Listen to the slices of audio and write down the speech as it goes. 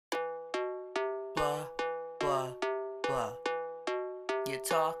blah, blah. You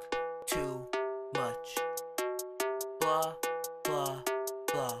talk too much. Blah, blah,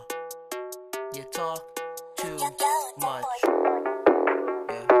 blah. You talk too much.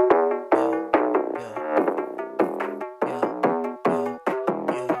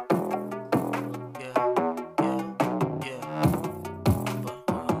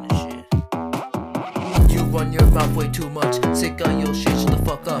 Run your mouth way too much. Sick of your shit, shut the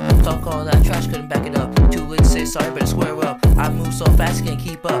fuck up. Talk all that trash, couldn't back it up. Too late to say sorry, better square up. I move so fast, can't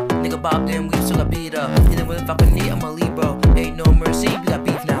keep up. Nigga bob them, we still got beat up. Even with fucking knee, I'ma leave, bro. Ain't no mercy, we got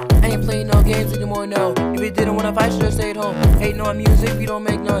beef now. I ain't playing no games anymore, no. If you didn't wanna fight, should've stayed home. Ain't no music, we don't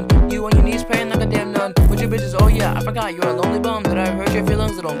make none. You on your knees praying like a damn nun. With your bitches, oh yeah, I forgot you're a lonely bum. That I hurt your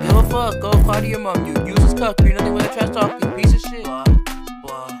feelings, I don't give a fuck. Go call to your mom, you useless cuck. You're nothing with a trash talk, you piece of shit. Blah,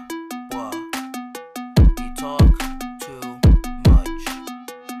 blah, blah. You talk too much.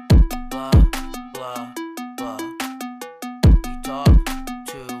 Blah, blah, blah. You talk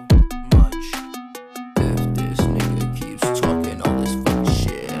too much. If this nigga keeps talking all this fuck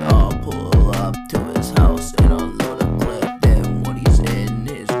shit, I'll pull up to his house and unload a clip. Then when he's in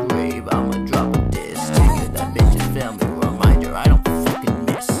his grave, I'ma drop this ticket. That bitch's family reminder I don't fucking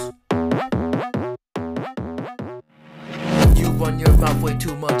miss. You run your mouth way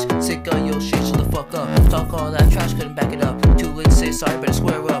too much. Sick of your shit, shut the fuck up. Talk all that trash, couldn't back it up. Too late to say sorry, better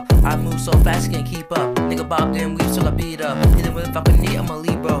square up. I move so fast, can't keep up. Nigga bob them, we still got beat up. Even with fucking knee, I'ma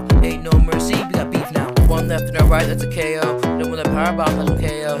leave, bro. Ain't no mercy, we got beef now. One left and a right, that's a KO. Then with a power bomb, that's a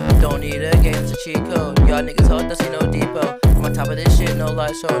KO. Don't need a game, it's a cheat code. Y'all niggas hold, that's no depot. I'm on top of this shit, no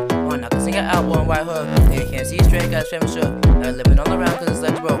light show. I'm not gonna sing an album on White Hook. They can't see straight, got straight and shook. Not living on the round cause it's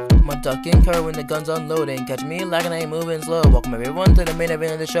legs broke. My ducking curve when the gun's unloading. Catch me lagging, I ain't moving slow. Welcome everyone to the main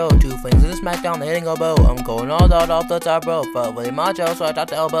event of the show. 2Flamez in the smackdown, the hitting elbow. I'm going all out off the top rope. But really macho, so I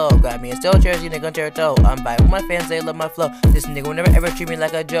dropped the elbow. Grab me and still chairs, you nigga chair toe. I'm vibing with my fans, they love my flow. This nigga will never ever treat me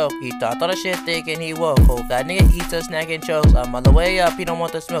like a joke. He thought all the shit thinking he woke. Cold that nigga eats a snack and chokes. I'm on the way up, he don't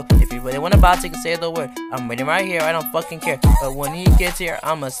want the smoke. If you really wanna box, you can say the word. I'm waiting right here, I don't fucking care. But when he gets here,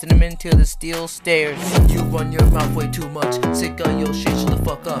 I'ma send him into the steel stairs. You run your mouth way too much. Sick of your shit, shut the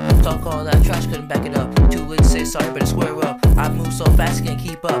fuck up. Talk all that trash, couldn't back it up. Too late to say sorry, better square up. I move so fast, can't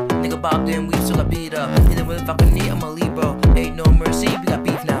keep up. Nigga bob them, we still got beat up. Even with fucking knee, I'ma leave, bro. Ain't no mercy, we got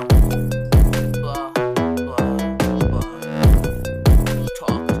beef now.